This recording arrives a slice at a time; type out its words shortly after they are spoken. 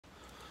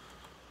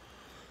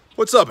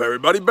What's up,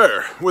 everybody?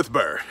 Bear with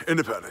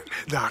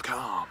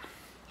BearIndependent.com.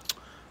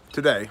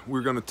 Today,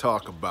 we're going to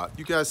talk about,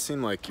 you guys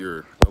seem like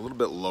you're a little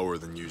bit lower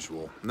than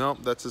usual. No,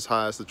 that's as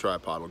high as the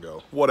tripod will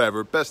go.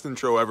 Whatever. Best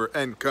intro ever.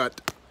 End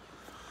cut.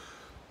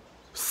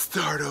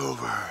 Start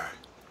over.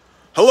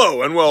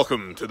 Hello, and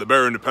welcome to the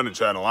Bear Independent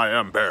channel. I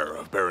am Bear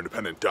of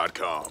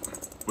BearIndependent.com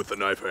with the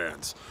knife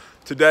hands.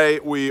 Today,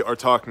 we are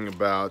talking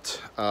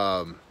about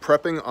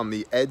prepping on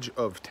the edge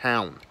of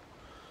town.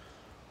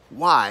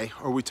 Why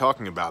are we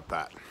talking about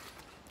that?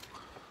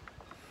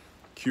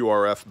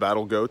 QRF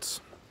battle goats?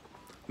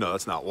 No,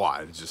 that's not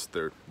why. It's just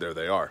there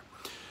they are.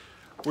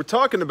 We're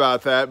talking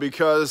about that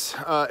because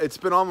it's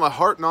been on my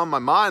heart and on my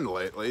mind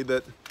lately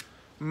that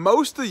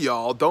most of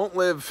y'all don't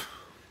live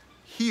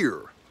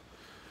here.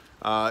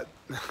 And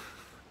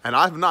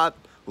I've not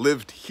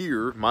lived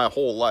here my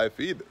whole life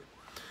either.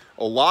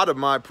 A lot of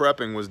my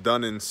prepping was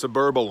done in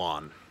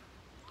Suburbalon,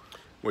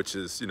 which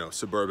is, you know,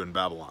 suburban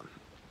Babylon.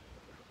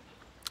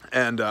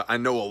 And I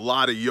know a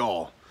lot of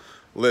y'all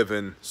live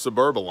in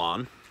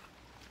Suburbalon.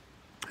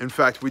 In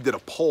fact, we did a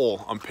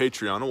poll on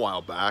Patreon a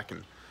while back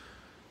and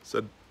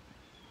said,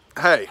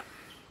 hey,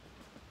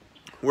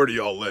 where do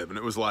y'all live? And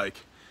it was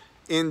like,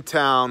 in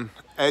town,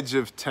 edge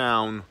of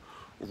town,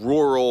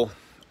 rural,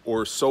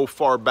 or so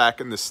far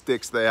back in the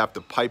sticks they have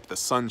to pipe the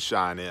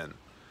sunshine in.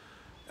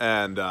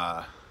 And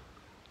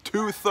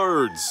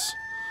 2/3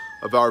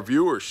 of our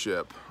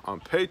viewership on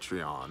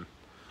Patreon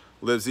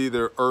lives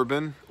either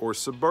urban or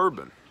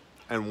suburban,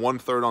 and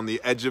 1/3 on the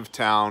edge of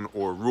town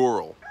or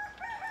rural.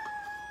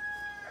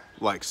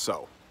 Like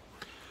so.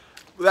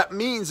 That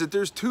means that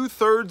there's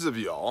 2/3 of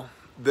y'all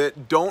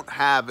that don't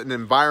have an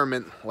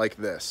environment like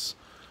this,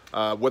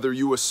 whether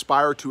you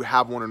aspire to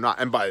have one or not.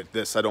 And by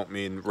this, I don't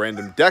mean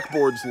random deck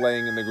boards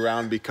laying in the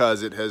ground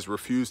because it has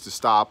refused to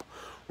stop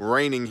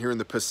raining here in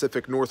the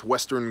Pacific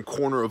Northwestern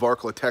corner of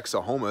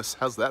Arklatexa.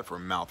 How's that for a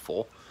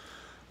mouthful?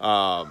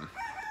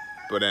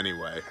 But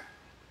anyway,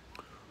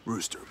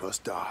 rooster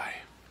must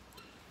die.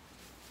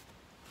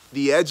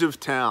 The edge of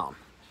town.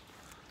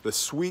 The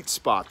sweet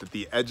spot that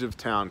the edge of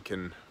town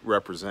can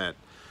represent.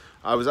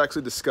 I was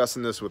actually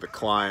discussing this with a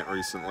client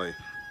recently.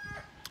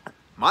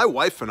 My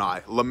wife and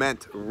I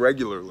lament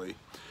regularly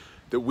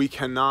that we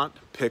cannot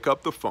pick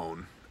up the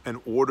phone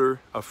and order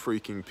a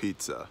freaking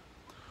pizza.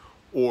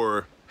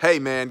 Or, hey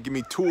man, give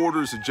me 2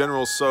 orders of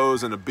General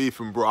Tso's and a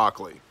beef and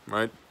broccoli,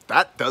 right?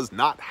 That does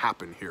not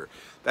happen here.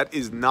 That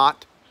is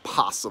not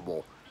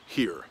possible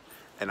here.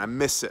 And I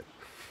miss it.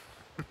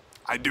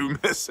 I do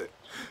miss it.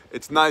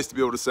 It's nice to be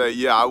able to say,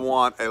 yeah, I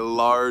want a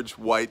large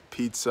white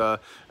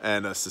pizza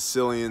and a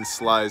Sicilian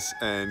slice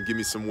and give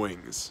me some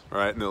wings,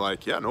 right? And they're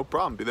like, yeah, no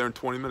problem. Be there in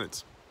 20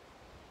 minutes.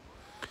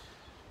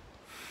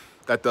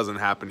 That doesn't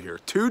happen here.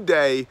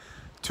 Two-day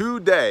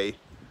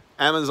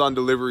Amazon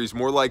deliveries,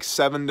 more like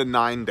 7 to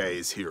 9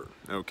 days here,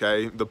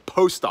 okay? The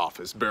post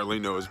office barely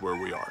knows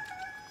where we are.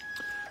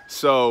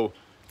 So,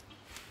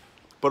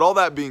 but all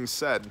that being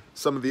said,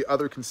 some of the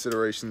other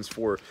considerations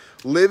for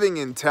living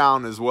in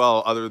town as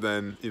well, other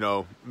than, you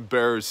know,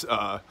 Bear's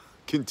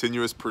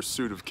continuous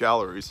pursuit of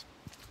calories.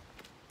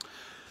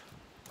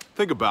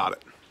 Think about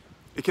it.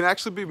 It can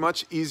actually be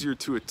much easier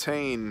to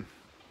attain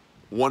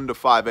 1 to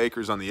 5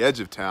 acres on the edge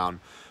of town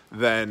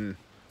than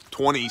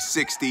 20,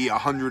 60,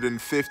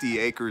 150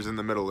 acres in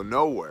the middle of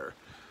nowhere.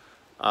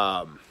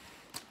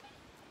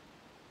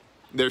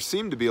 There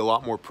seem to be a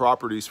lot more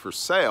properties for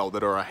sale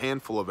that are a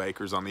handful of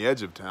acres on the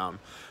edge of town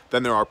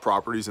than there are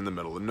properties in the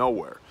middle of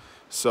nowhere.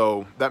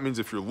 So that means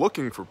if you're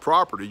looking for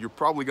property, you're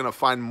probably going to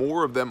find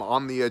more of them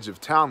on the edge of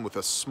town with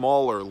a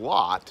smaller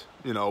lot,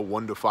 you know,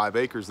 1 to 5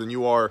 acres, than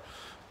you are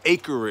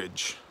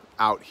acreage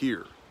out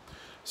here.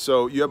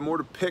 So you have more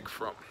to pick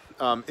from.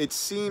 It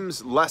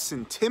seems less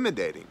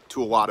intimidating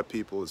to a lot of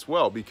people as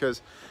well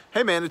because,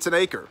 hey man, it's an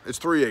acre, it's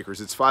 3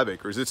 acres, it's 5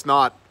 acres, it's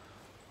not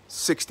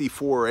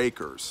 64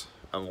 acres.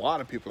 And a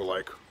lot of people are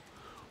like,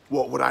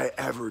 what would I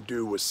ever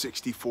do with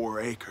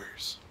 64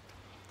 acres?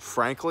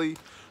 Frankly,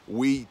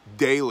 we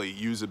daily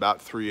use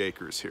about 3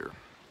 acres here.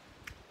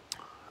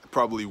 I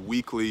probably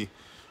weekly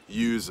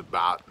use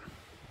about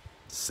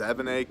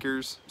 7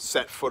 acres,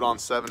 set foot on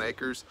 7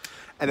 acres.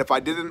 And if I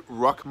didn't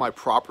ruck my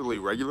property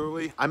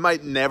regularly, I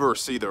might never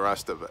see the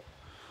rest of it.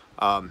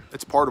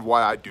 It's part of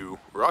why I do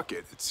ruck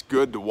it. It's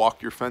good to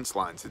walk your fence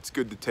lines. It's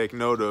good to take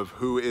note of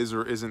who is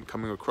or isn't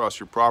coming across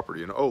your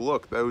property. And oh,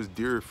 look, those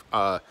deer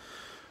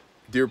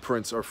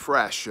prints are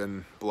fresh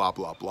and blah,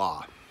 blah,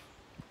 blah.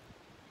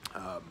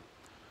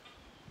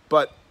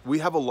 But we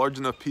have a large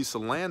enough piece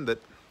of land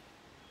that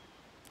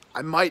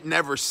I might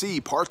never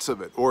see parts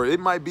of it, or it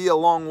might be a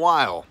long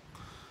while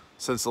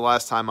since the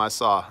last time I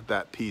saw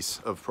that piece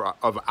of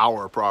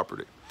our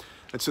property.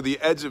 And so the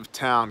edge of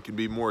town can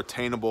be more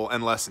attainable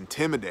and less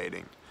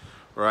intimidating,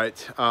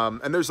 right?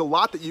 And there's a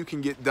lot that you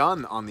can get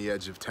done on the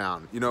edge of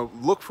town. You know,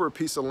 look for a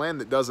piece of land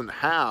that doesn't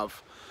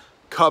have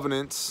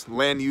covenants,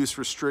 land use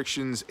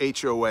restrictions,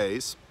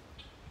 HOAs,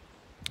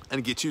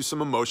 and get you some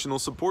emotional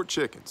support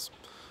chickens.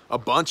 A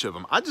bunch of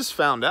them. I just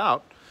found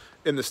out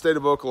in the state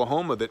of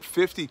Oklahoma that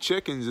 50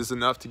 chickens is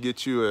enough to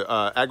get you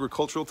an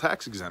agricultural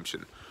tax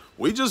exemption.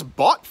 we just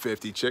bought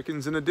 50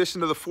 chickens in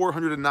addition to the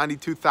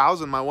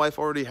 492,000 my wife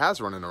already has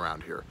running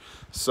around here.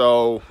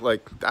 So,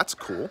 like, that's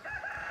cool.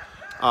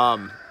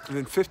 And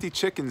then 50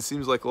 chickens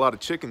seems like a lot of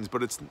chickens,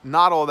 but it's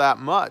not all that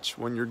much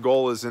when your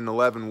goal is in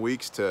 11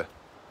 weeks to,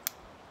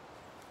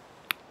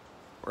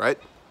 right?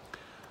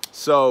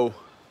 So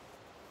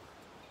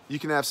you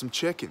can have some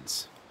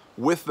chickens.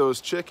 With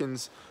those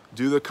chickens,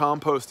 do the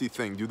composty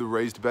thing, do the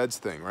raised beds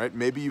thing, right?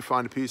 Maybe you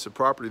find a piece of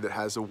property that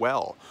has a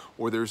well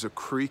or there's a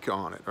creek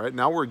on it, right?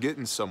 Now we're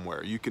getting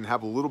somewhere. You can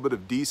have a little bit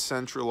of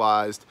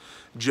decentralized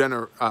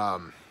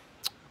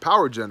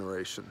power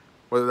generation,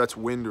 whether that's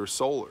wind or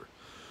solar.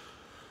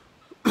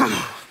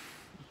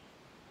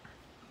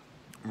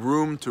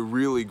 Room to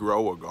really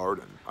grow a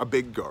garden, a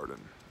big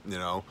garden, you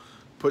know,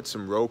 put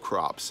some row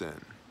crops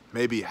in,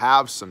 maybe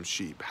have some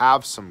sheep,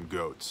 have some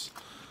goats.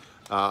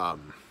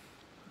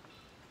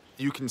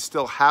 You can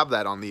still have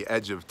that on the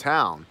edge of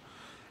town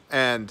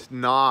and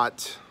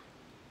not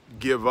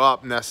give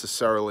up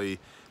necessarily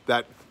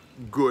that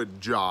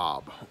good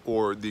job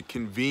or the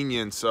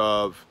convenience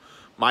of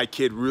my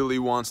kid really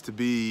wants to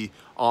be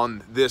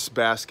on this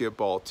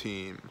basketball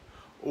team,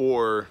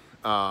 or,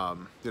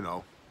 you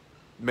know,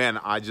 man,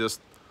 I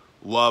just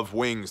love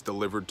wings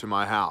delivered to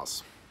my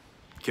house,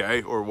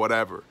 okay, or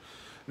whatever.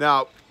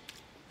 Now,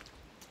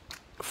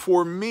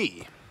 for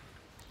me,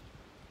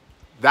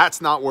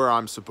 that's not where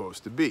I'm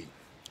supposed to be.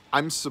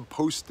 I'm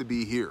supposed to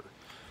be here.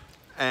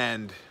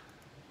 And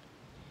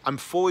I'm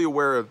fully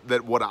aware of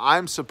that what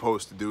I'm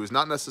supposed to do is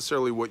not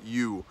necessarily what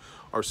you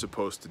are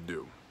supposed to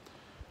do.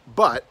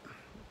 But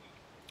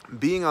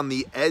being on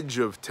the edge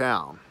of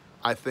town,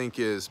 I think,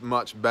 is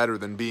much better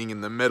than being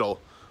in the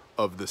middle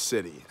of the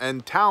city.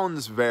 And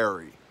towns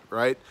vary,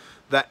 right?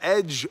 The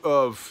edge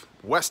of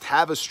West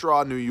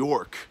Haverstraw, New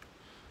York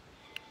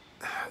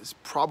is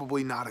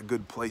probably not a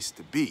good place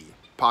to be.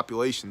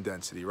 Population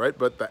density, right?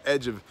 But the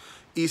edge of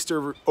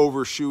Easter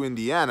Overshoe,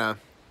 Indiana,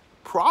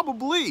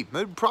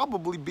 it'd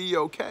probably be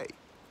okay,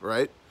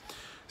 right?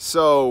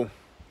 So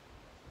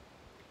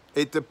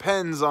it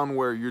depends on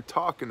where you're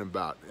talking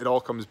about. It all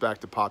comes back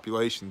to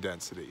population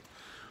density.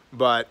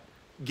 But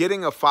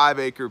getting a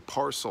 5-acre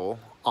parcel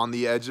on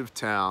the edge of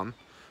town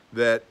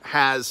that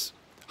has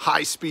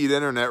high-speed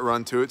internet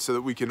run to it so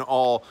that we can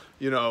all,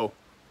 you know,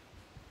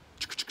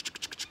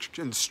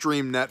 and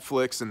stream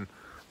Netflix and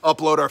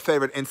upload our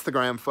favorite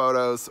Instagram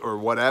photos or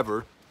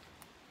whatever,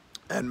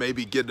 and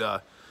maybe get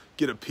a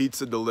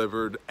pizza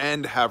delivered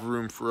and have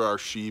room for our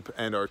sheep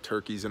and our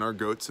turkeys and our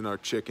goats and our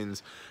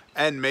chickens.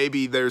 And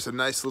maybe there's a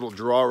nice little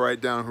draw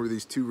right down where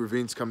these two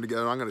ravines come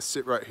together. I'm going to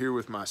sit right here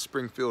with my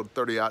Springfield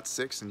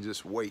 30-06 and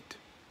just wait,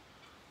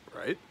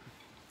 right?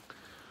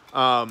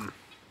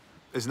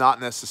 Is not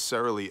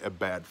necessarily a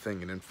bad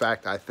thing. And in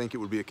fact, I think it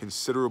would be a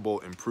considerable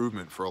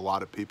improvement for a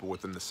lot of people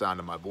within the sound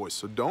of my voice.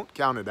 So don't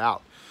count it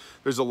out.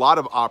 There's a lot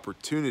of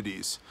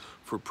opportunities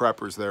for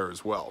preppers there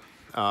as well.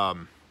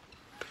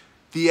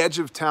 The edge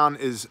of town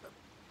is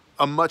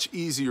a much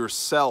easier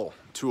sell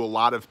to a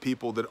lot of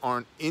people that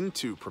aren't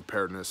into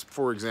preparedness.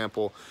 For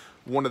example,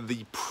 one of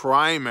the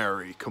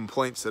primary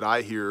complaints that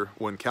I hear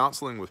when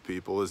counseling with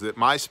people is that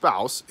my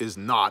spouse is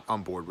not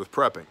on board with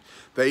prepping.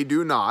 They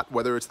do not,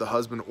 whether it's the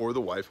husband or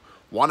the wife,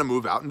 want to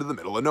move out into the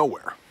middle of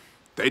nowhere.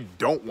 They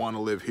don't want to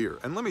live here.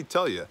 And let me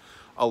tell you,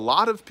 a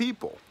lot of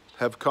people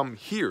have come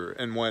here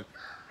and went,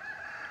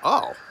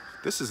 oh,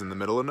 this is in the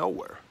middle of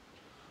nowhere.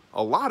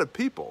 A lot of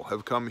people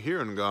have come here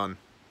and gone,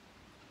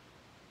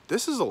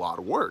 this is a lot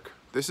of work.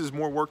 This is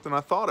more work than I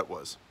thought it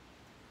was.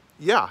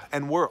 Yeah,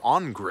 and we're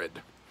on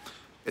grid.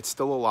 It's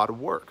still a lot of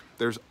work.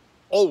 There's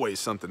always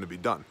something to be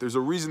done. There's a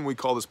reason we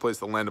call this place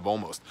the land of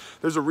almost.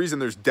 There's a reason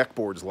there's deck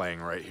boards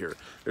laying right here.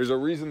 There's a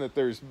reason that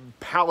there's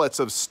pallets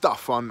of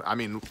stuff on, I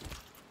mean,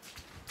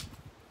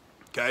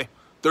 okay?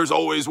 There's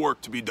always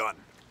work to be done.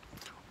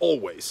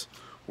 Always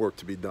work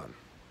to be done.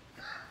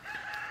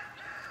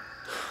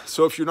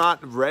 So if you're not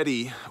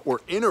ready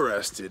or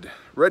interested,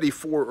 ready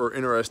for or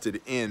interested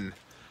in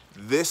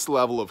this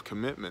level of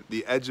commitment,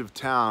 the edge of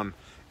town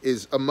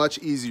is a much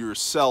easier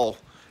sell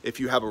if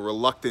you have a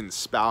reluctant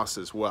spouse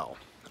as well,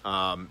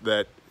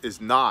 that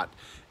is not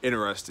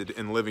interested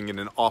in living in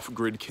an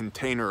off-grid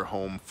container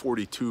home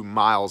 42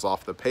 miles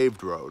off the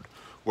paved road,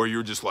 where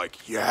you're just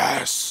like,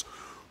 yes,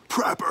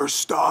 prepper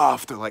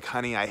stuff. They're like,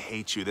 honey, I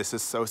hate you. This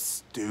is so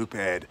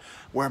stupid.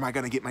 Where am I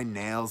gonna get my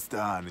nails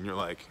done? And you're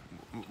like,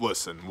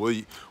 listen,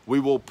 we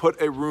will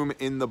put a room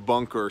in the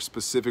bunker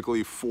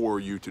specifically for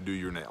you to do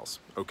your nails,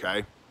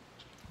 okay?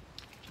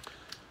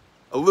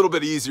 A little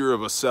bit easier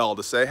of a sell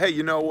to say, hey,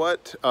 you know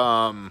what?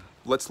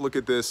 Let's look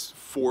at this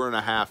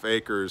 4.5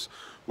 acres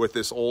with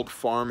this old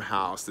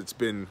farmhouse that's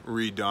been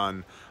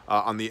redone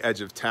on the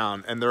edge of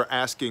town, and they're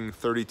asking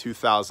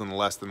 $32,000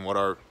 less than what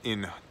our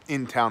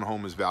in-town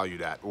home is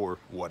valued at, or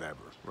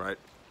whatever, right?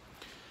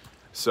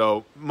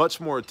 So much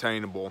more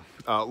attainable,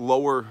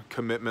 lower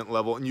commitment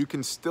level, and you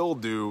can still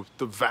do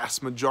the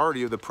vast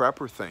majority of the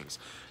prepper things.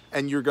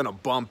 And you're gonna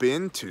bump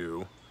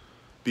into,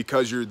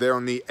 because you're there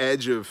on the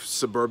edge of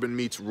suburban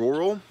meets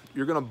rural,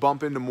 you're gonna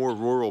bump into more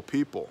rural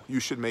people. You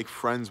should make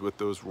friends with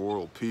those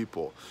rural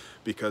people,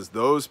 because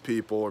those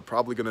people are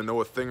probably gonna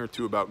know a thing or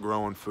two about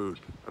growing food,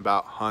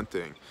 about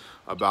hunting,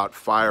 about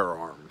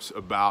firearms,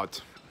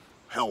 about,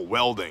 hell,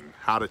 welding,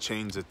 how to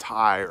change a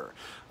tire.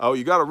 Oh,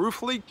 you got a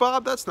roof leak,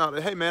 Bob? That's not,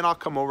 hey man, I'll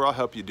come over, I'll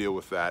help you deal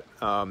with that.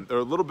 They're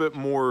a little bit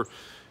more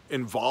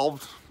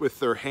involved with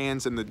their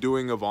hands in the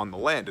doing of on the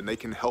land, and they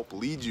can help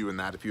lead you in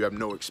that if you have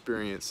no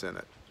experience in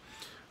it.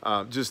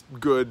 Just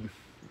good,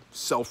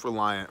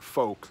 self-reliant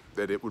folk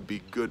that it would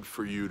be good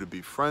for you to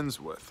be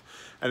friends with.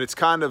 And it's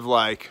kind of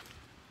like,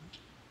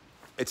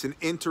 it's an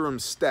interim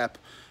step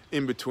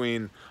in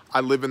between,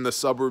 I live in the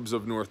suburbs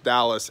of North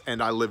Dallas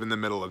and I live in the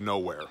middle of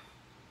nowhere.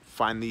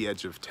 Find the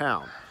edge of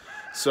town.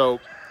 So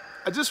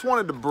I just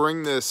wanted to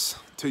bring this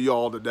to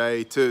y'all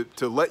today to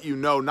let you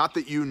know, not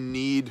that you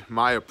need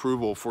my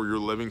approval for your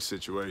living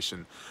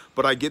situation,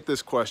 but I get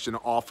this question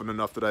often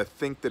enough that I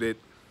think that it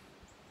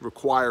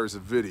requires a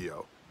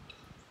video.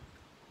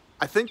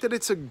 I think that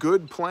it's a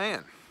good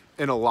plan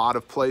in a lot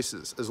of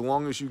places, as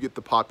long as you get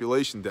the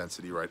population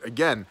density right.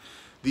 Again,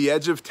 the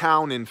edge of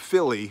town in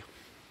Philly,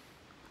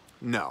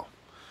 no.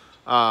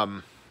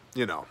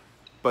 You know,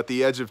 but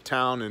the edge of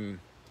town in,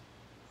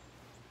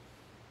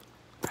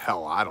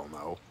 hell, I don't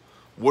know,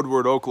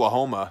 Woodward,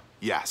 Oklahoma,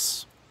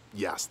 yes.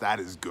 Yes, that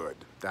is good.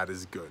 That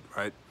is good,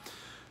 right?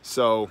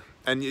 So,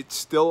 and it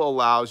still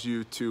allows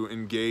you to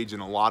engage in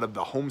a lot of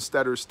the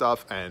homesteader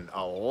stuff and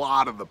a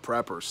lot of the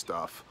prepper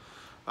stuff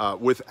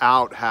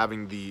without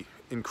having the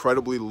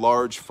incredibly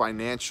large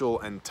financial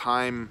and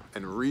time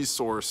and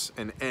resource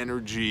and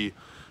energy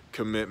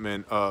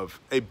commitment of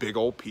a big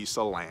old piece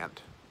of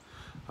land.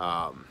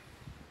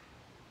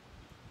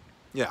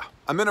 Yeah,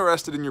 I'm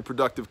interested in your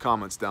productive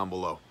comments down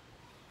below.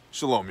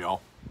 Shalom,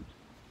 y'all.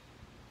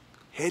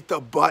 Hit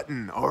the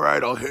button. All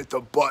right, I'll hit the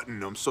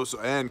button. I'm so,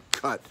 and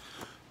cut.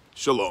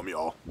 Shalom,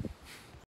 y'all.